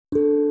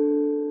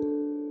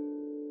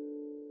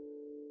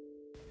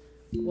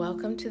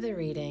Welcome to the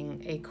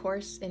reading, A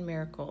Course in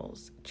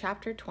Miracles,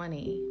 Chapter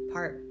 20,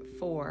 Part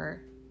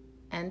 4,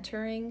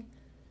 Entering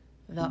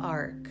the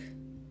Ark.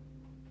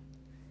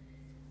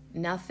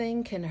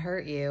 Nothing can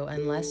hurt you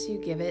unless you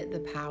give it the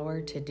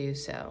power to do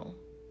so.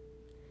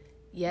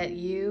 Yet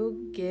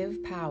you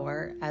give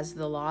power as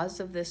the laws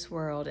of this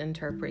world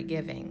interpret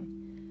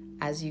giving.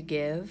 As you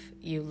give,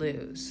 you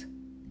lose.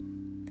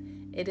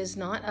 It is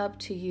not up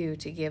to you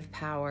to give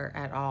power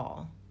at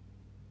all.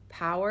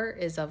 Power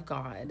is of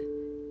God,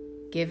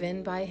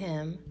 given by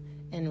Him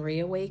and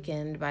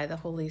reawakened by the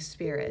Holy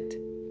Spirit,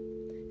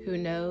 who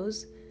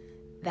knows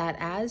that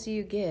as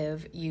you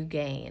give, you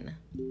gain.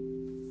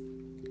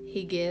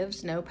 He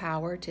gives no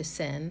power to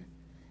sin,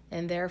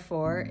 and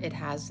therefore it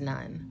has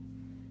none,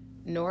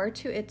 nor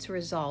to its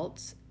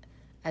results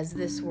as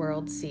this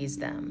world sees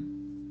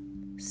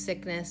them,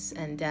 sickness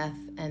and death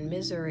and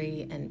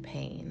misery and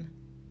pain.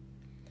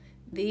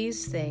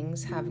 These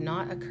things have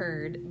not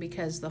occurred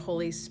because the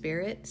Holy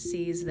Spirit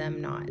sees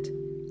them not,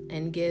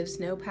 and gives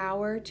no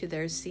power to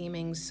their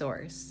seeming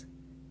source.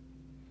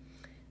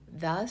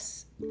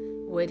 Thus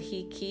would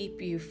He keep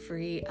you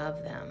free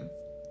of them.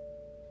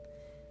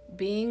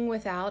 Being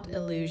without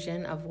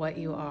illusion of what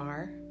you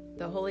are,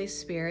 the Holy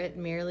Spirit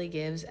merely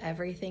gives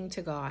everything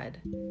to God,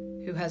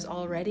 who has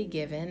already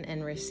given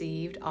and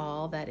received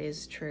all that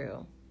is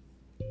true.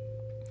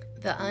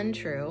 The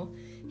untrue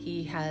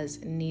He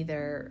has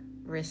neither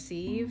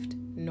received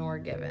nor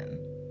given.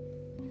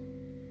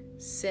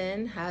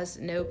 Sin has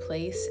no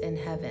place in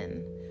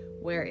heaven,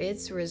 where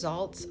its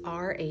results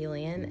are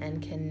alien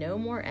and can no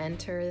more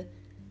enter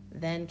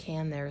than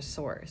can their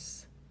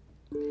source.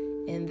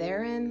 And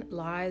therein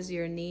lies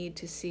your need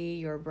to see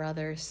your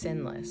brother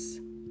sinless.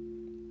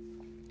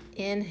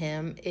 In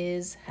him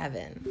is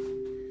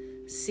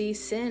heaven. See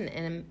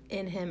sin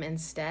in him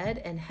instead,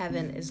 and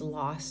heaven is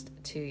lost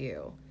to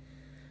you.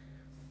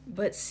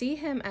 But see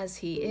him as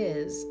he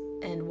is,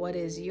 and what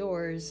is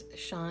yours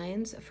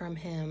shines from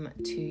him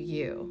to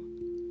you.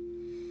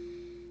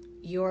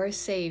 Your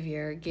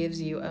Savior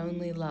gives you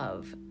only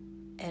love,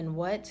 and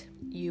what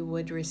you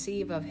would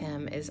receive of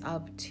him is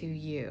up to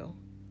you.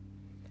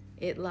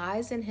 It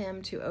lies in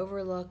him to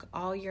overlook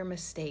all your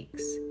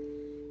mistakes,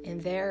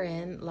 and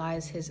therein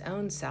lies his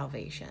own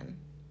salvation,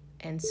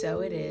 and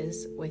so it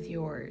is with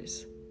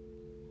yours.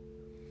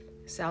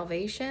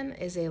 Salvation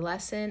is a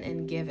lesson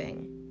in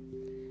giving,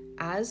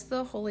 as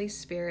the Holy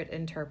Spirit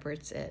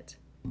interprets it.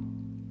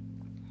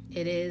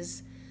 It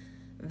is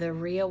the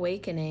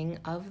reawakening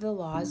of the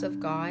laws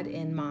of God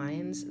in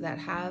minds that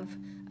have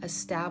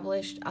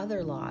established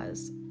other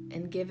laws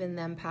and given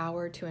them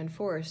power to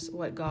enforce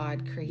what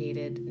God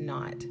created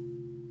not.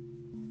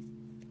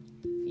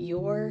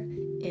 Your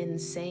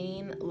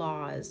insane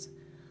laws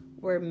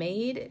were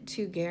made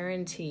to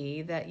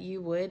guarantee that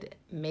you would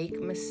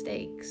make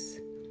mistakes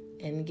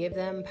and give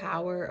them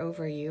power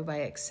over you by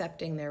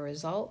accepting their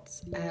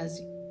results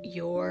as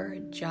your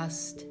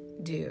just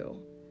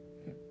due.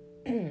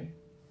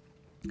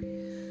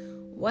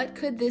 What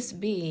could this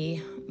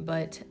be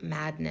but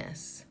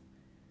madness?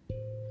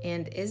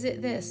 And is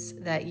it this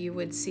that you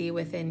would see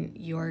within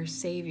your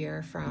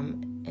Savior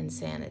from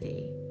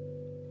insanity?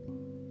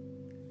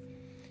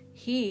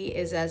 He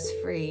is as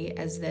free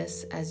as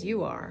this as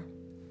you are,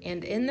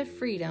 and in the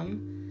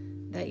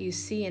freedom that you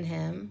see in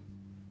him,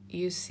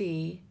 you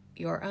see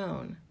your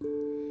own.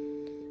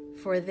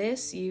 For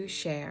this you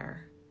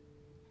share.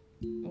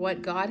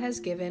 What God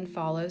has given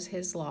follows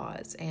his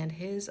laws and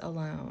his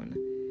alone.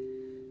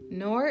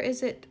 Nor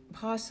is it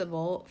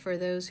possible for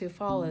those who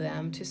follow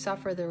them to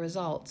suffer the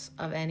results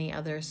of any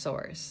other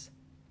source.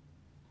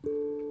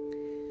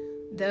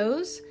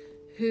 Those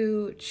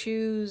who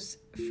choose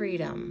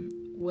freedom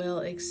will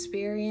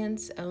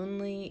experience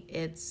only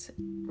its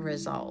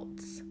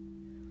results.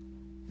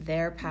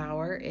 Their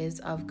power is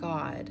of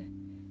God,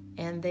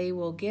 and they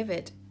will give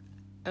it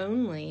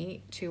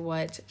only to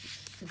what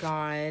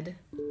God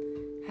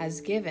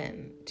has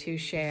given to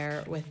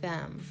share with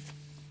them.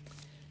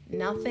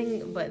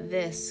 Nothing but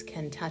this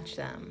can touch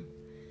them,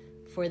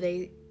 for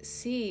they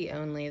see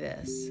only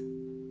this,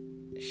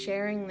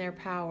 sharing their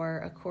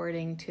power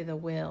according to the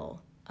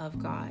will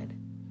of God.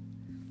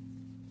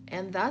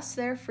 And thus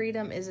their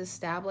freedom is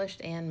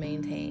established and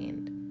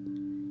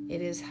maintained.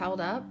 It is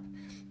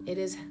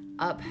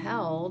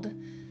upheld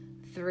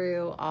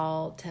through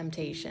all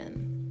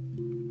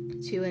temptation,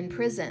 to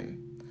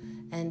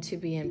imprison and to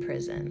be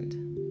imprisoned.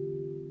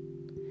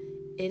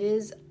 It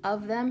is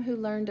of them who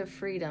learned of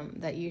freedom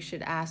that you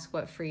should ask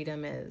what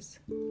freedom is.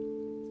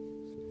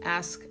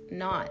 Ask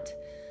not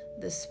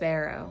the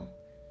sparrow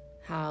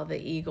how the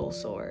eagle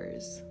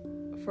soars,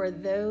 for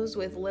those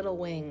with little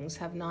wings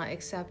have not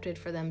accepted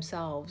for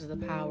themselves the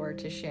power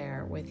to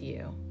share with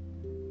you.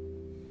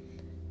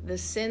 The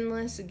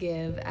sinless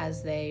give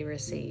as they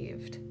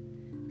received.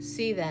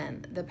 See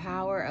then the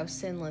power of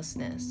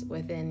sinlessness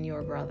within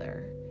your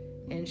brother,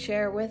 and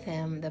share with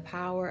him the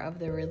power of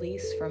the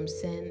release from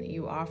sin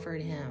you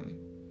offered him.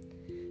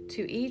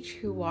 To each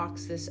who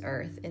walks this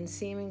earth in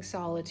seeming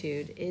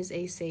solitude is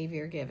a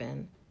Savior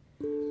given,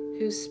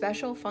 whose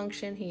special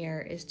function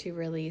here is to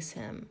release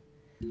him,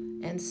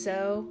 and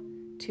so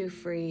to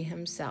free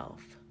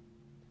himself.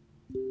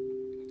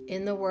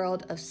 In the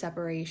world of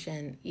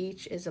separation,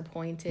 each is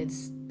appointed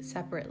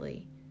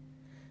separately,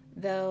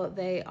 though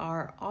they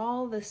are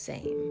all the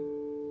same.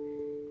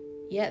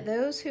 Yet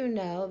those who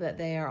know that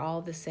they are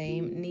all the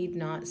same need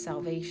not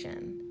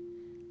salvation,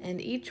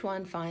 and each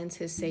one finds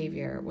his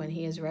Savior when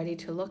he is ready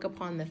to look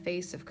upon the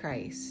face of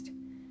Christ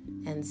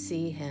and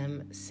see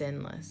him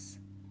sinless.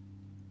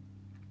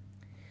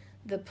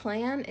 The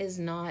plan is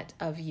not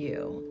of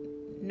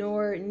you,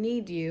 nor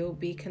need you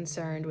be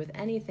concerned with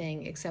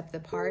anything except the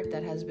part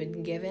that has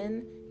been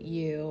given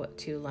you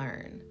to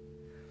learn.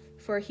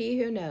 For he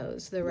who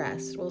knows the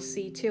rest will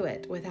see to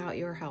it without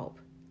your help.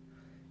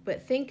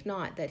 But think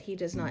not that he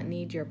does not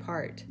need your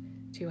part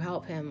to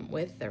help him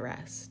with the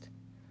rest.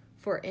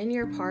 For in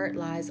your part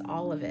lies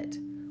all of it,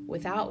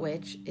 without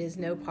which is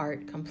no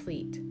part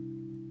complete,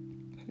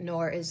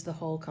 nor is the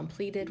whole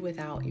completed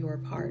without your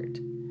part.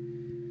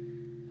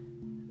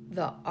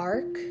 The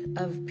ark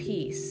of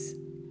peace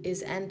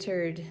is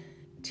entered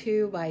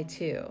 2 by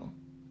 2,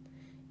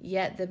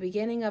 yet the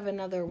beginning of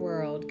another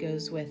world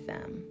goes with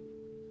them.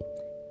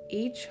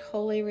 Each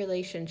holy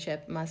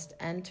relationship must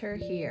enter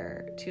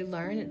here to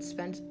learn its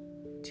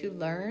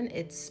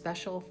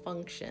special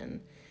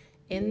function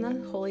in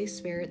the Holy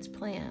Spirit's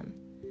plan,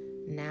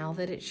 now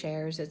that it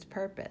shares its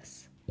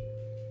purpose.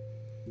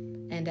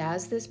 And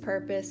as this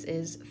purpose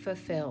is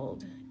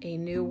fulfilled, a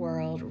new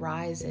world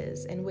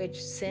rises in which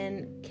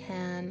sin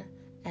can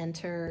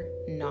enter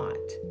not,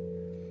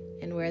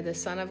 and where the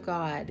Son of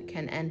God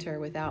can enter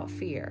without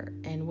fear,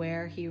 and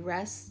where he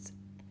rests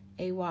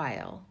a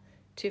while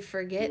to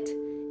forget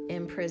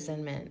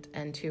imprisonment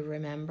and to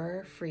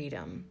remember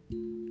freedom.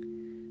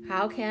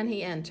 How can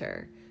he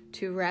enter,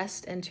 to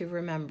rest and to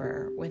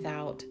remember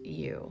without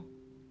you?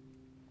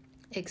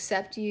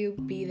 Except you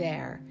be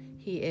there,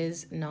 he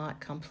is not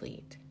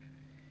complete.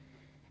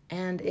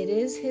 And it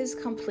is his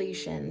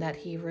completion that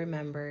he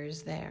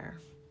remembers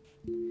there.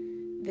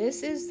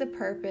 This is the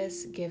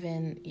purpose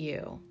given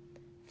you.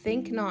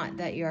 Think not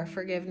that your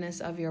forgiveness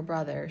of your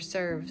brother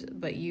serves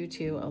but you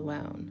two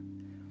alone.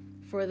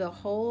 For the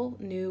whole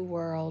new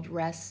world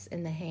rests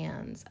in the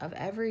hands of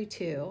every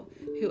two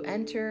who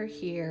enter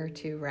here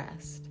to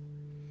rest.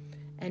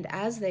 And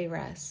as they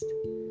rest,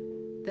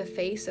 the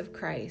face of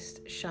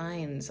Christ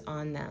shines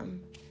on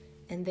them,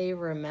 and they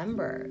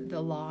remember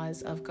the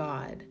laws of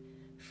God,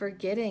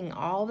 forgetting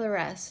all the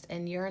rest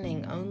and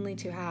yearning only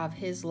to have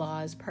his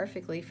laws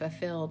perfectly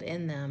fulfilled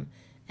in them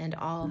and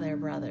all their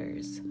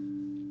brothers.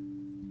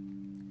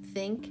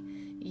 Think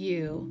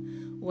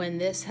you, when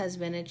this has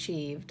been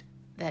achieved,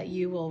 that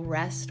you will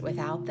rest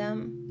without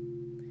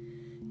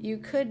them? You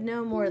could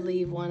no more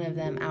leave one of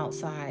them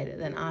outside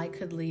than I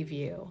could leave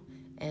you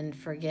and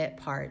forget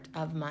part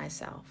of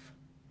myself.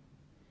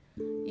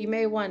 You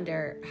may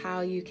wonder how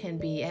you can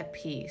be at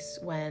peace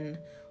when,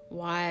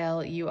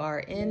 while you are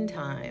in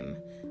time,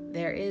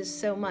 there is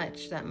so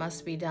much that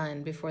must be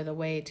done before the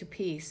way to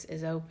peace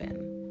is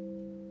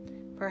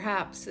open.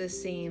 Perhaps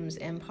this seems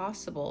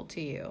impossible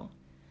to you,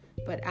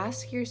 but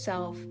ask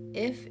yourself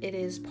if it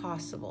is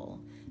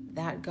possible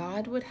that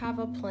God would have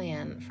a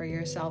plan for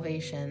your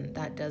salvation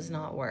that does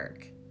not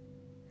work.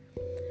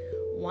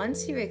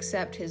 Once you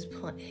accept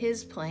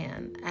his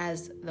plan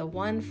as the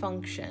one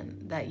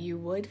function that you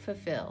would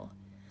fulfill,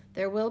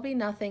 there will be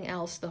nothing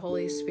else the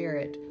Holy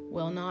Spirit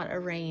will not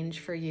arrange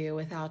for you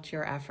without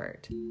your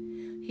effort.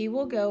 He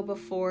will go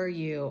before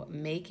you,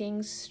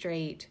 making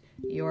straight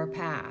your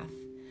path,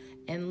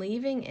 and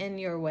leaving in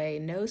your way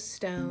no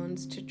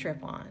stones to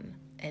trip on,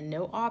 and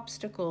no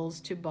obstacles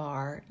to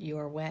bar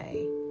your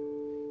way.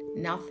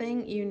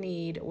 Nothing you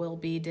need will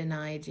be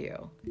denied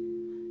you.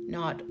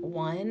 Not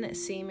one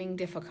seeming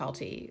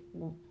difficulty,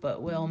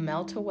 but will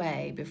melt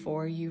away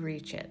before you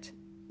reach it.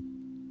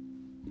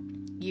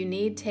 You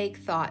need take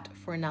thought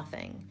for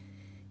nothing,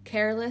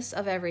 careless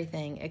of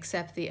everything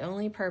except the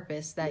only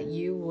purpose that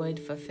you would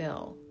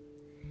fulfill.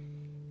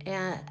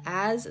 And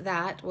as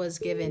that was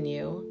given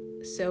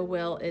you, so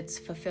will its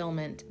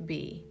fulfillment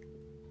be.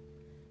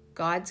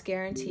 God's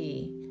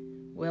guarantee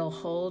will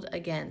hold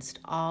against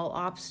all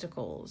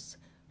obstacles,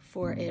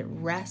 for it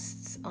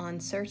rests on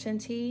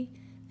certainty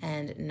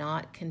and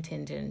not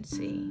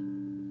contingency.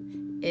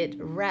 It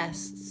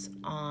rests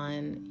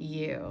on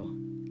you.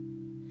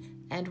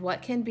 And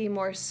what can be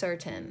more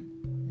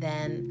certain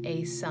than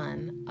a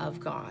son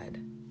of God?